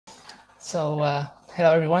Hello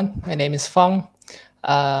everyone. My name is Phong.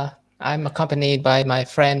 I'm accompanied by my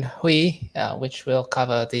friend Nguye, which will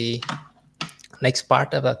cover the next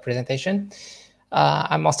part of the presentation.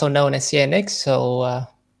 I'm also known as CNX, so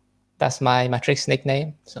that's my matrix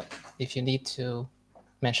nickname. So if you need to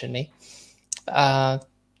mention me.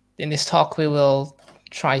 In this talk, we will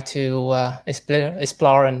try to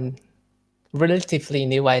explore a relatively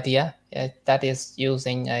new idea that is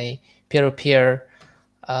using a peer-to-peer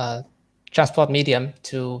transport medium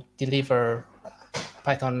to deliver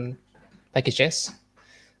Python packages.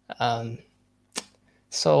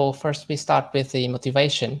 So first we start with the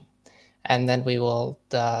motivation, and then we will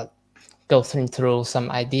go through some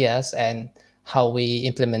ideas and how we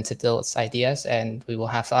implemented those ideas, and we will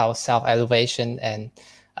have our self-evaluation and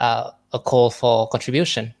a call for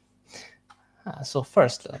contribution. So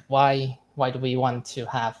first, why do we want to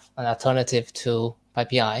have an alternative to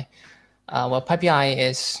PyPI? Well, PyPI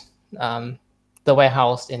is the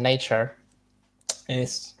warehouse in nature.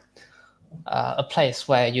 Is a place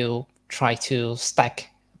where you try to stack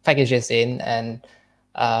packages in, and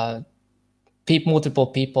multiple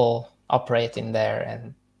people operate in there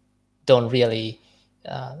and are not really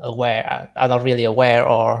aware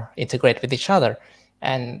or integrate with each other.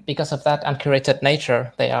 And because of that uncurated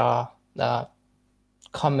nature, there are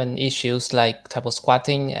common issues like typo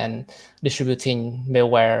squatting and distributing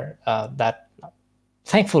malware that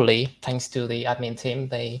thankfully, thanks to the admin team,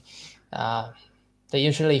 they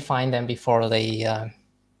usually find them before they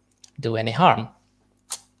do any harm.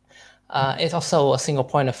 It's also a single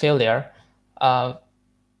point of failure. There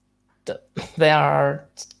are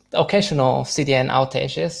occasional CDN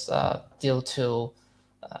outages due to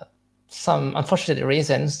some unfortunate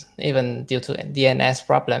reasons, even due to DNS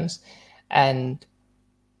problems. And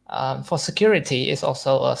for security, it's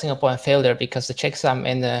also a single point of failure because the checksum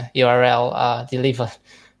in the URL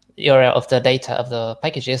URL of the data of the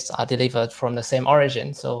packages are delivered from the same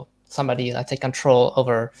origin. So somebody that take control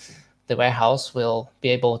over the warehouse will be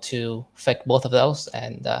able to affect both of those.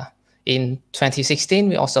 And in 2016,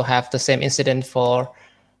 we also have the same incident for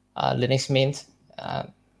Linux Mint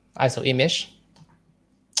ISO image.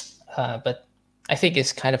 But I think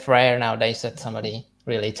it's kind of rare nowadays that somebody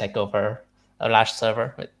really take over a large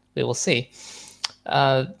server, but we will see.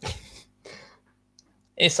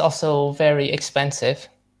 It's also very expensive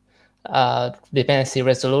dependency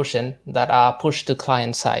resolution that are pushed to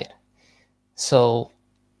client side. So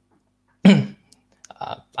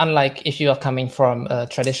unlike if you are coming from a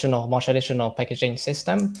more traditional packaging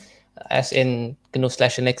system, as in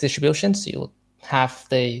GNU/Linux distributions, you have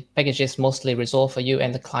the packages mostly resolved for you,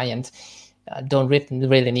 and the client don't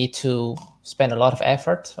really need to spend a lot of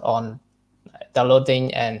effort on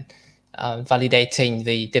downloading and validating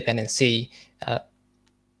the dependency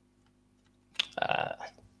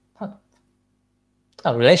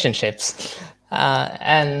relationships.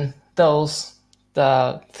 And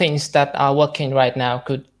the things that are working right now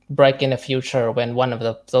could break in the future when one of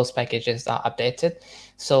those packages are updated.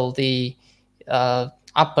 So the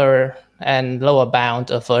upper and lower bound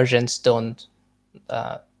of versions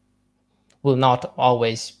will not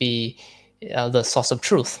always be the source of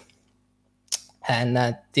truth.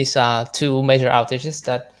 And these are two major outages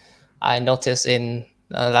that I noticed in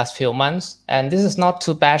the last few months. And this is not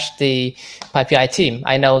to bash the PyPI team.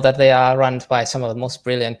 I know that they are run by some of the most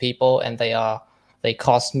brilliant people, and they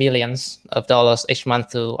cost millions of dollars each month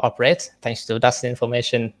to operate, thanks to that's the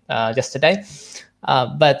information yesterday.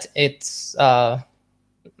 But it's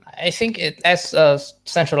I think as a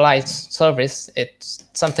centralized service, it's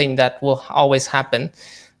something that will always happen,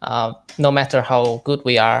 no matter how good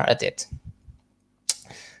we are at it.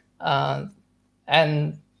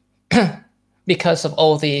 And because of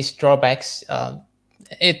all these drawbacks,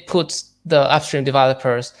 it puts the upstream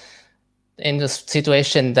developers in the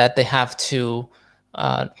situation that they have to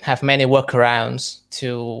have many workarounds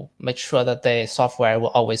to make sure that the software will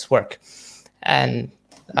always work. And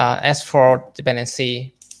as for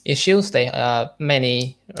dependency issues, they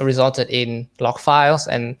many resulted in log files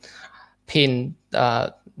and pin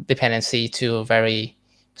dependency to a very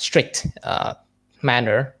strict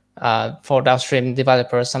manner. For downstream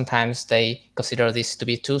developers, sometimes they consider this to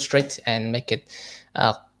be too strict and make it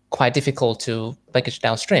quite difficult to package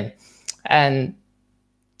downstream. And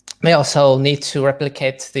may also need to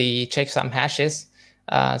replicate the checksum hashes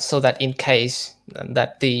so that in case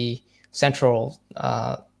that the central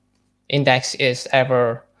index is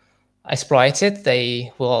ever exploited,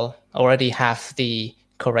 they will already have the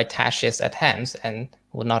correct hashes at hand and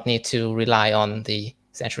will not need to rely on the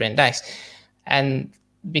central index. And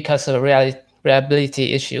because of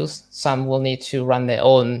reliability issues, some will need to run their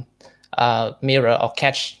own mirror or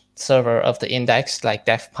cache server of the index, like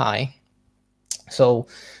def.py. So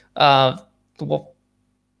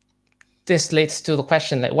this leads to the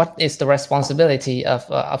question, like, what is the responsibility of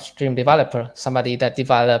upstream developer, somebody that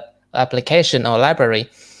develop application or library?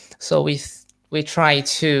 So we try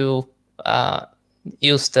to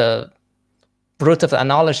use the root of the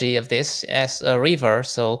analogy of this as a river.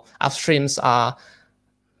 So upstreams are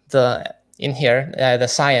in here, the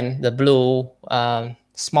cyan, the blue,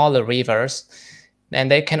 smaller rivers,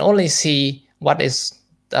 and they can only see what is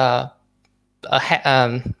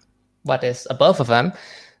above of them.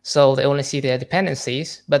 So they only see their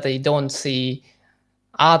dependencies, but they don't see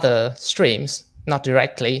other streams, not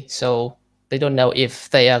directly. So they don't know if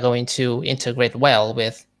they are going to integrate well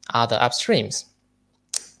with other upstreams.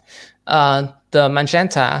 The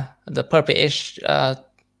magenta, the purplish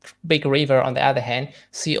big river, on the other hand,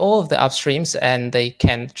 see all of the upstreams, and they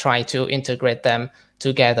can try to integrate them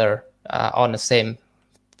together on the same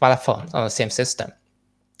platform, on the same system.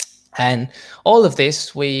 And all of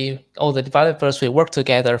this, all the developers, we work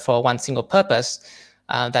together for one single purpose,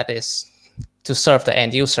 that is to serve the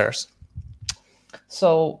end users.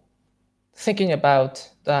 So thinking about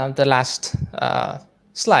the last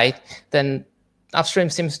slide, then upstream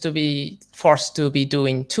seems to be forced to be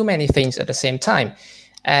doing too many things at the same time.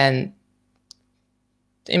 And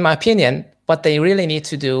in my opinion, what they really need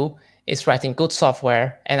to do is writing good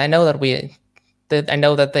software. And I know that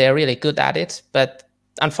they are really good at it, but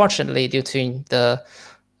unfortunately, due to the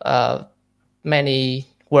many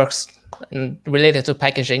works related to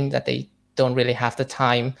packaging, that they don't really have the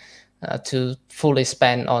time to fully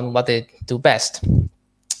spend on what they do best.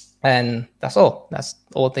 And that's all. That's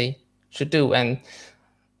all they should do. And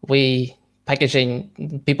we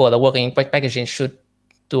packaging people that are working in packaging should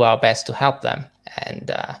do our best to help them.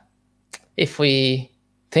 And if we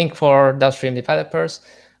think for downstream developers,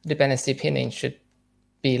 dependency pinning should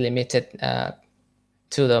be limited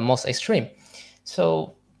to the most extreme.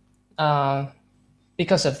 So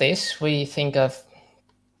because of this, we think of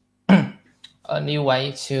a new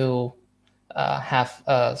way to have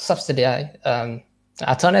a subsidiary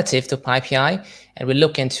alternative to PyPI, and we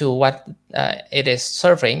look into what it is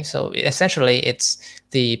serving. So essentially, it's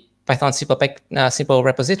the Python simple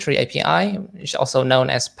repository API, which is also known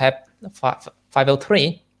as PEP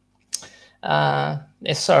 503.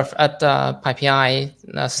 It's served at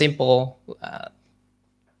PyPI simple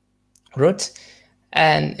root,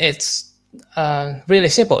 and it's really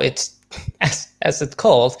simple. It's as it's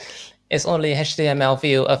called. It's only HTML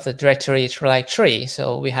view of the directory like tree.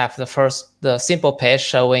 So we have the simple page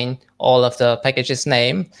showing all of the packages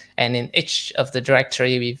name, and in each of the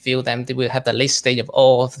directory we view them. We have the listing of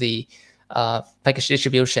all of the package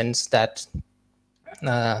distributions that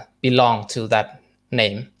belong to that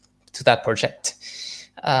name, to that project.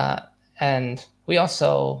 And we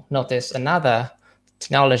also notice another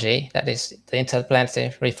technology, that is the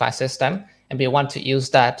interplanetary file system, and we want to use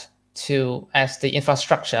that as the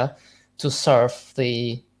infrastructure to serve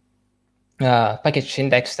the package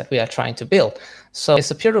index that we are trying to build. So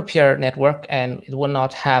it's a peer-to-peer network, and it will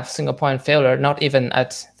not have single point failure, not even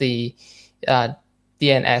at the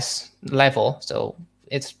DNS level. So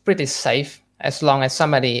it's pretty safe as long as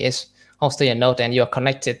somebody is hosting a node and you're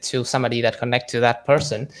connected to somebody that connects to that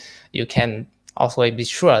person. You can also be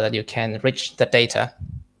sure that you can reach the data.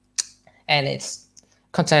 And it's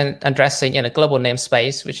content addressing in a global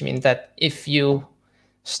namespace, which means that if you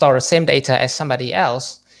store the same data as somebody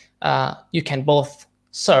else, you can both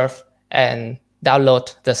serve and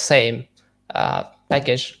download the same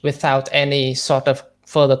package without any sort of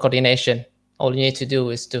further coordination. All you need to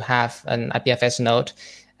do is to have an IPFS node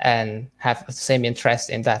and have the same interest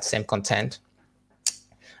in that same content.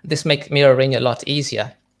 This makes mirroring a lot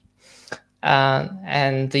easier.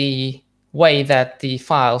 And the way that the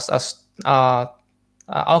files are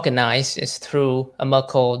organized is through a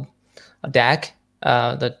Merkle DAG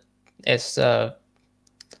that is a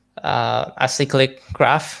cyclic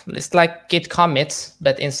graph. It's like Git commits,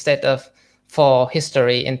 but instead of for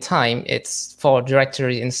history in time, it's for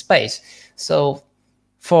directory in space. So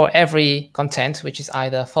for every content, which is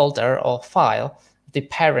either folder or file, the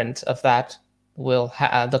parent of that will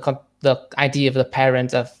have the ID of the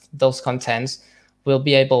parent of those contents will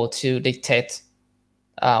be able to dictate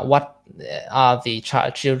what are the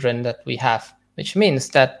children that we have, which means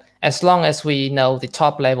that as long as we know the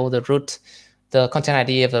top level, the root, the content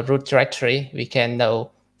ID of the root directory, we can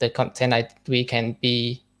know the content ID, we can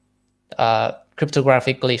be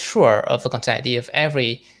cryptographically sure of the content ID of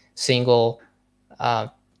every single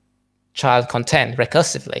child content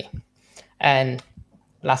recursively. And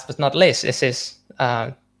last but not least, this is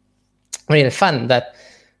really fun, that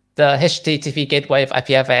the HTTP gateway of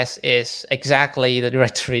IPFS is exactly the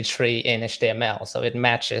directory tree in HTML. So it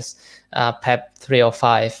matches PEP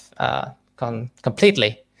 305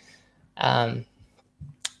 completely. And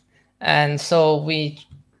so we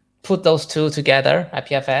put those two together,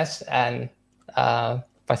 IPFS and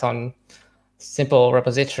Python simple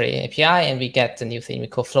repository API, and we get the new thing we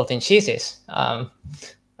call floating cheeses,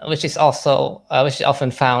 which is also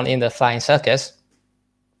often found in the flying circus.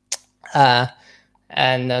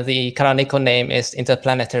 And the canonical name is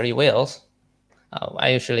interplanetary wheels. I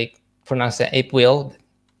usually pronounce it ape wheel.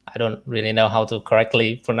 I don't really know how to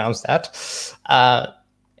correctly pronounce that.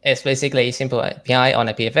 It's basically a simple API on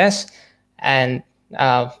IPFS, and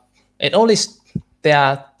there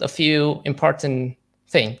are a few important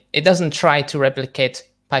things. It doesn't try to replicate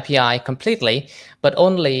PyPI completely, but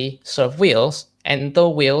only serve wheels, and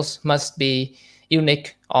those wheels must be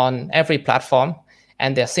unique on every platform,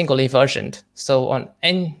 and they're singly versioned. So on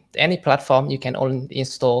any platform, you can only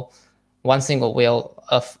install one single wheel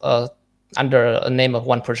of under a name of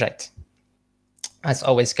one project. That's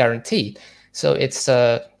always guaranteed. So it's,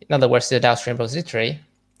 in other words, the downstream repository.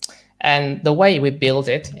 And the way we build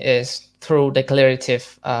it is through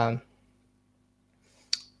declarative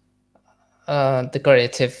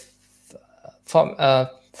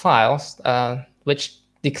files, which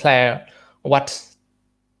declare what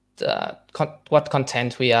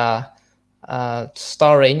content we are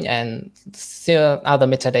storing and still other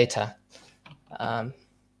metadata.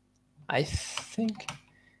 I think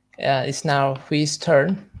it's now Hui's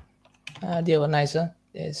turn. The organizer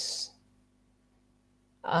is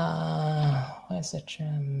where's the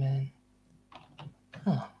chairman?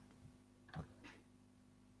 Oh.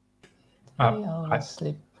 Hi.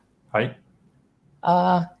 Sleep. Hi.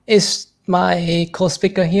 Is my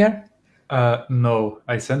co-speaker here? No,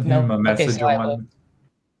 I sent him a message on.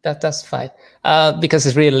 That's fine. Because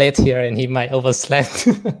it's really late here and he might overslept.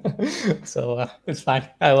 So it's fine.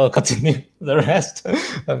 I will continue the rest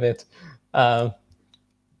of it.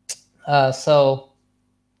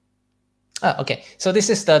 Okay, so this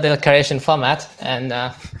is the declaration format, and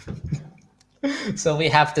so we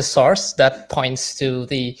have the source that points to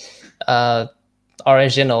the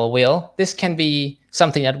original wheel. This can be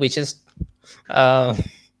something that we just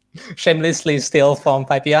shamelessly steal from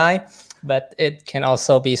PyPI, but it can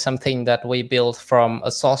also be something that we build from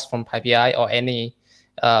a source from PyPI or any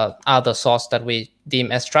other source that we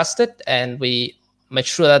deem as trusted, and we make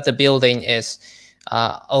sure that the building is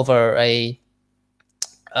over a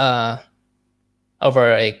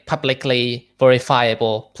publicly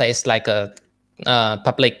verifiable place, like a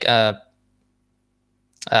public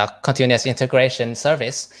continuous integration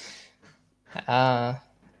service.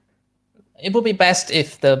 It would be best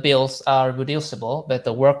if the builds are reproducible, but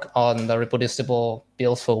the work on the reproducible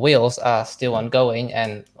builds for wheels are still ongoing,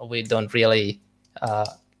 and we don't really,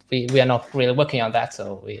 we are not really working on that.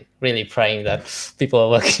 So we're really praying that people are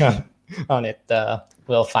working on it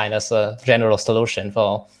will find us a general solution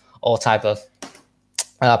for all type of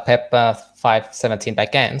PEP 517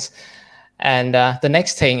 backends. And the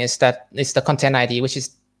next thing is the content ID, which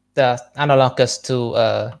is the analogous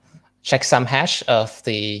to checksum hash of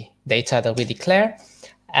the data that we declare.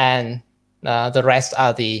 And the rest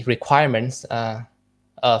are the requirements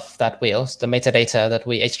of that wheels, the metadata that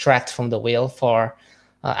we extract from the wheel for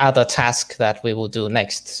other tasks that we will do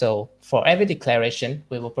next. So for every declaration,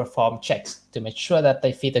 we will perform checks to make sure that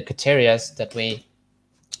they fit the criteria that we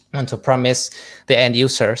want to promise the end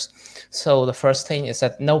users. So the first thing is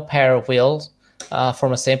that no pair of wheels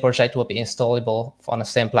from the same project will be installable on the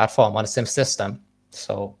same platform, on the same system.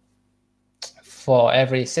 So for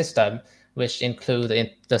every system, which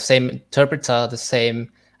include the same interpreter, the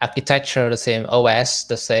same architecture, the same OS,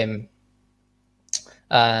 the same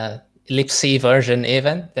libc version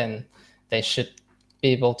even, then they should be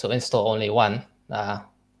able to install only one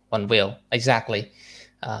wheel, exactly.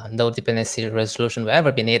 No dependency resolution will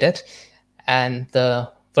ever be needed. And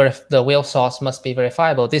the wheel source must be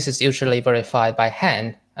verifiable. This is usually verified by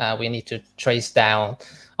hand. We need to trace down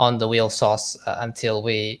on the wheel source until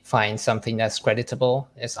we find something that's creditable.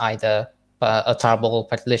 It's either a tarball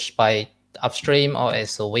published by upstream, or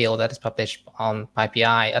it's a wheel that is published on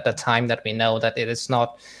PyPI at the time that we know that it is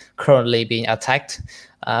not currently being attacked.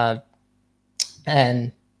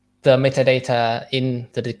 And the metadata in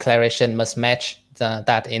the declaration must match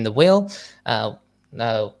that in the wheel,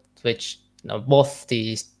 which both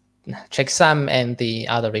the checksum and the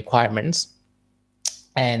other requirements.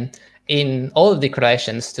 And in all the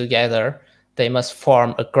declarations together, they must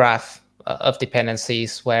form a graph of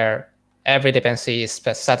dependencies where every dependency is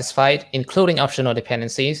satisfied, including optional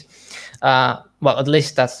dependencies. Well, at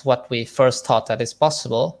least that's what we first thought that is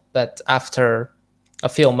possible. But after a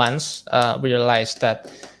few months, we realized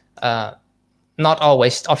that not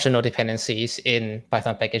always optional dependencies in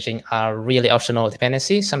Python packaging are really optional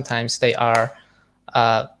dependencies. Sometimes they are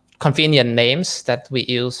convenient names that we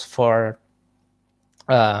use for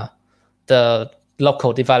the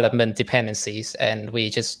local development dependencies, and we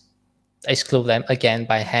just exclude them again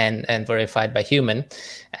by hand and verified by human.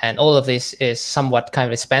 And all of this is somewhat kind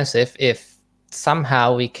of expensive. If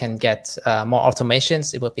somehow we can get more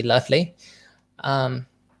automations, it would be lovely.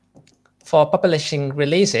 For publishing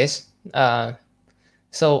releases,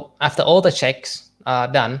 so after all the checks are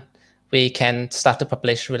done, we can start to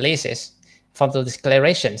publish releases from the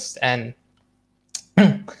declarations. And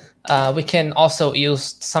we can also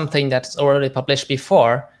use something that's already published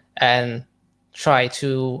before and try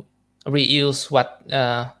to reuse what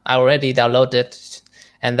I already downloaded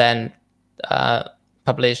and then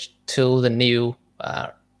publish to the new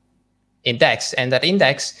index. And that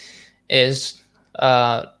index is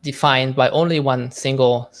defined by only one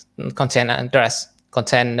single content address,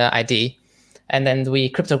 content ID. And then we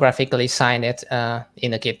cryptographically sign it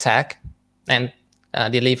in a Git tag and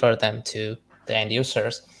deliver them to the end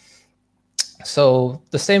users. So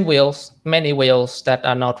the same wheels, many wheels that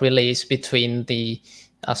are not released between the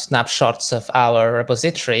snapshots of our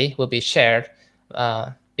repository will be shared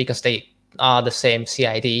because they are the same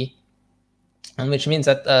CID, and which means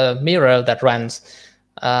that a mirror that runs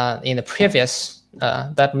in the previous,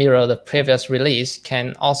 that mirror the previous release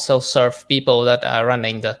can also serve people that are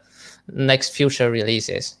running the next future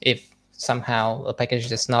releases if somehow a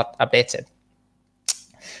package is not updated.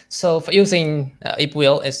 So for using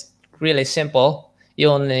IPWHL, it's really simple. You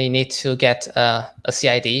only need to get a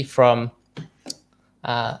CID from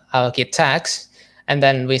our Git tags, and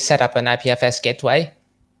then we set up an IPFS gateway.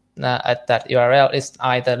 At that URL is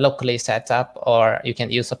either locally set up, or you can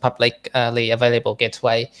use a publicly available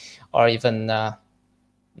gateway, or even the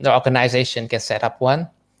organization can set up one.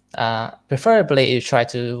 Preferably, you try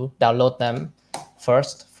to download them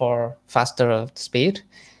first for faster speed,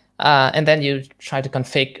 and then you try to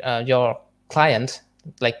configure your client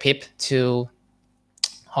like pip to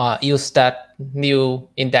use that new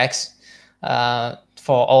index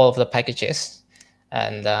for all of the packages,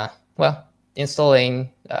 and well,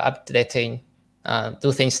 installing, updating,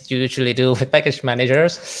 do things you usually do with package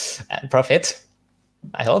managers and profit,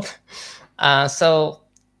 I hope. So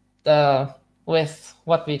with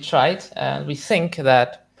what we tried, we think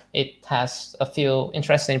that it has a few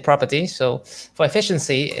interesting properties. So for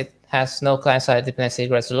efficiency, it has no client-side dependency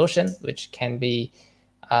resolution, which can be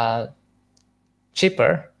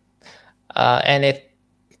cheaper, and it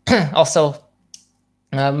also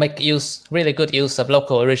make really good use of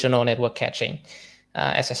local original network caching.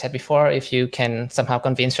 As I said before, if you can somehow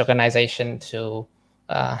convince your organization to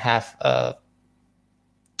have a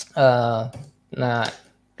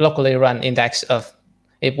locally run index of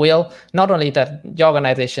IPWHL, not only that your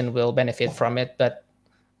organization will benefit from it, but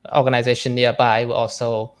organization nearby will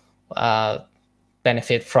also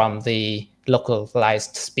benefit from the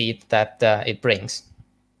localized speed that it brings.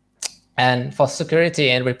 And for security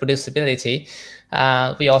and reproducibility,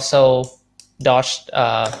 we also dodged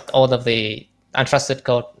all of the untrusted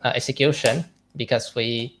code execution, because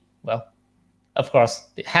we, well, of course,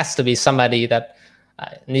 it has to be somebody that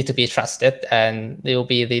need to be trusted, and they will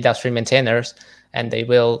be the downstream maintainers, and we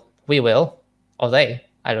will, or they,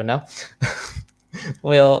 I don't know,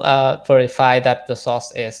 will verify that the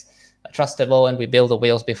source is trustable, and we build the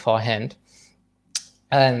wheels beforehand.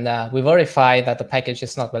 And we verify that the package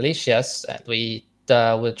is not malicious, and we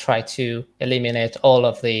will try to eliminate all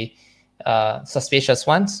of the suspicious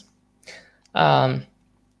ones.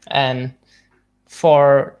 And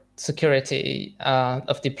for security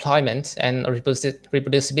of deployment and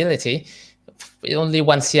reproducibility, with only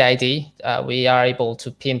one CID, we are able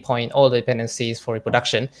to pinpoint all the dependencies for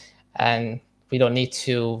reproduction, and we don't need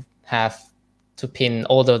to have to pin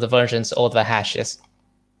all of the versions, all the hashes.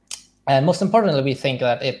 And most importantly, we think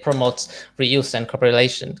that it promotes reuse and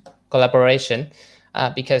collaboration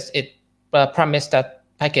because it promises that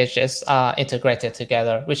packages are integrated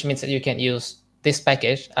together, which means that you can use this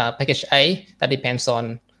package, package A, that depends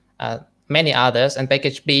on many others, and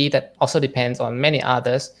package B that also depends on many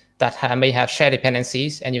others that may have shared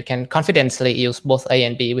dependencies, and you can confidently use both A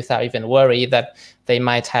and B without even worry that they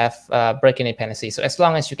might have breaking dependencies. So as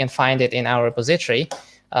long as you can find it in our repository,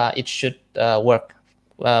 it should work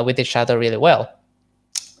with each other really well.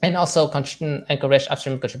 And also encourage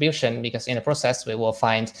upstream contribution, because in the process, we will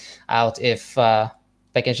find out if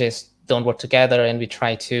packages don't work together, and we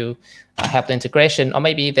try to help the integration, or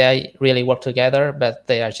maybe they really work together, but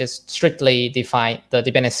they are just strictly defined. The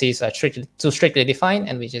dependencies are too strictly defined,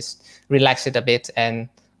 and we just relax it a bit, and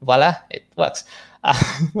voila, it works.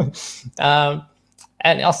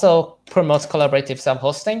 And also promotes collaborative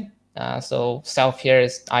self-hosting. So self here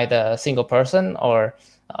is either a single person or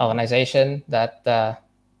organization that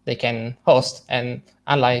they can host. And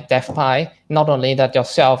unlike DevPy, not only that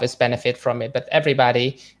yourself is benefit from it, but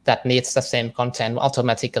everybody that needs the same content will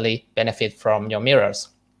automatically benefit from your mirrors.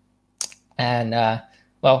 And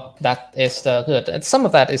well, that is good. And some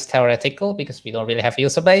of that is theoretical because we don't really have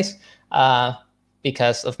user base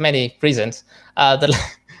because of many reasons.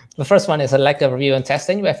 The first one is a lack of review and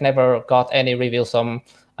testing. We have never got any reviews from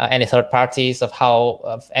any third parties of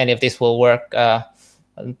how any of this will work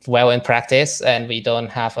well in practice, and we don't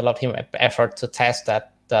have a lot of human effort to test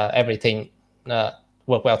that everything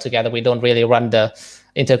work well together. We don't really run the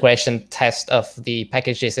integration test of the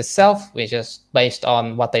packages itself. We just based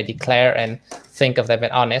on what they declare and think of them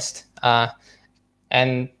as honest.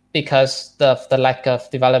 And because of the lack of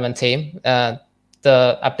development team,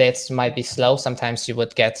 the updates might be slow. Sometimes you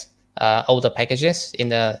would get older packages in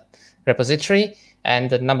the repository, and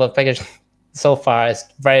the number of packages so far is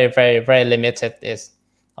very, very, very limited. It's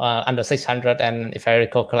under 600, and if I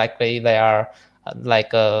recall correctly, there are like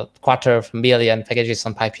 250,000 packages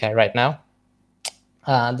on PyPI right now.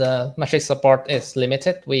 The matrix support is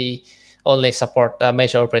limited. We only support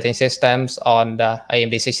major operating systems on the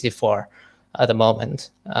AMD 64 at the moment.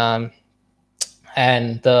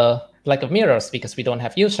 And the lack of mirrors, because we don't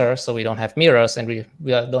have users, so we don't have mirrors, and we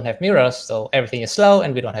don't have mirrors, so everything is slow,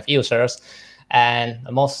 and we don't have users. And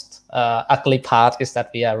the most ugly part is that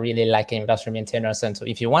we are really lacking downstream maintainers. And so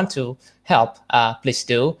if you want to help, please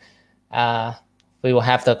do. We will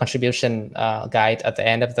have the contribution guide at the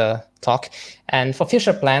end of the talk. And for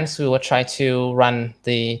future plans, we will try to run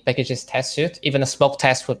the packages test suite. Even a smoke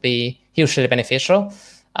test would be hugely beneficial.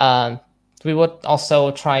 We would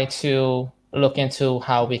also try to look into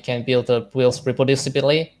how we can build the wheels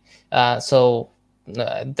reproducibly. So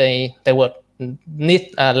they would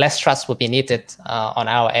need less trust would be needed on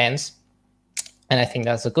our ends. And I think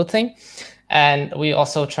that's a good thing. And we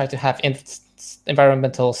also try to have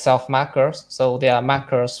environmental self-markers. So there are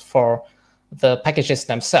markers for the packages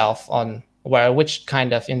themselves on which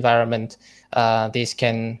kind of environment these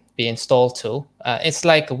can be installed to. It's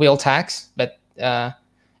like wheel tags, but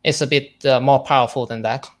it's a bit more powerful than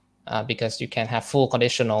that because you can have full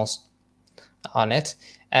conditionals on it.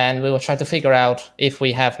 And we will try to figure out if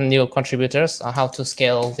we have new contributors how to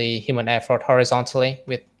scale the human effort horizontally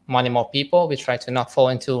with many more people. We try to not fall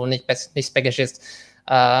into niche packages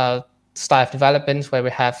style of development where we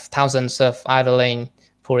have thousands of idling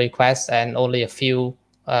pull requests and only a few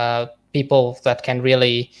people that can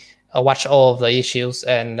really watch all of the issues,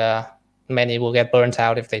 and many will get burnt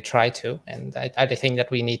out if they try to. And I think that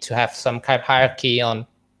we need to have some kind of hierarchy on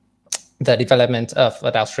the development of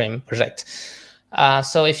a downstream project.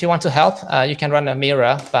 So if you want to help, you can run a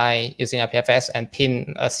mirror by using IPFS and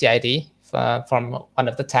pin a CID from one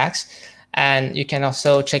of the tags. And you can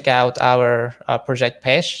also check out our project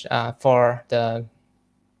page for the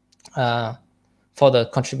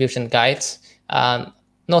contribution guides.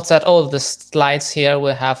 Note that all of the slides here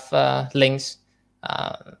will have links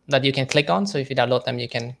that you can click on. So if you download them, you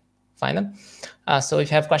can find them. So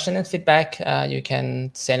if you have questions and feedback, you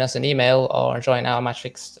can send us an email or join our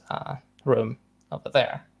matrix room over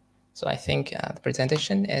there. So I think the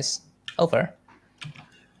presentation is over.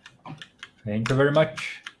 Thank you very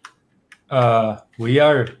much. We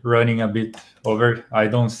are running a bit over. I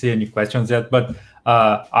don't see any questions yet, but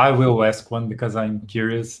I will ask one because I'm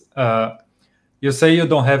curious. You say you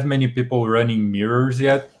don't have many people running mirrors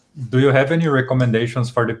yet. Do you have any recommendations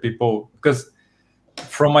for the people? Because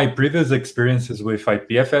from my previous experiences with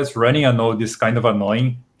IPFS, running a node is kind of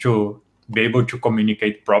annoying to be able to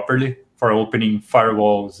communicate properly for opening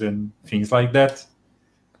firewalls and things like that.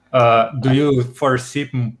 Do you foresee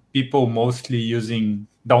people mostly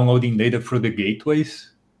downloading data through the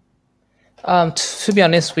gateways? To be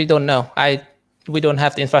honest, we don't know. We don't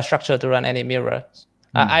have the infrastructure to run any mirrors.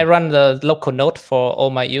 I run the local node for all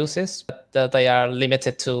my uses, but they are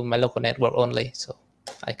limited to my local network only. So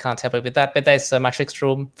I can't help you with that. But there's a matrix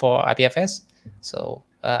room for IPFS. So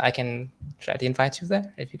I can try to invite you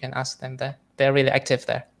there if you can ask them there. They're really active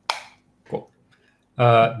there. Cool.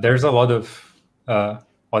 There's a lot of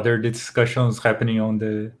other discussions happening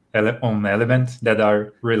on Element that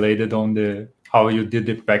are related on how you did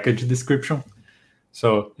the package description.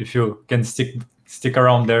 So if you can stick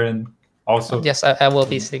around there and also. Yes, I will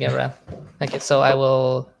be sticking around. Okay, so I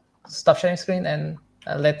will stop sharing screen and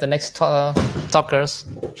let the next talkers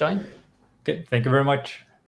join. Okay, thank you very much.